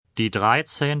Die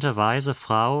 13. weise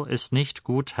Frau ist nicht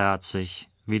gutherzig,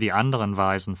 wie die anderen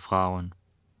weisen Frauen.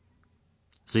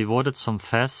 Sie wurde zum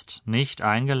Fest nicht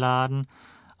eingeladen,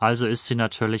 also ist sie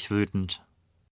natürlich wütend.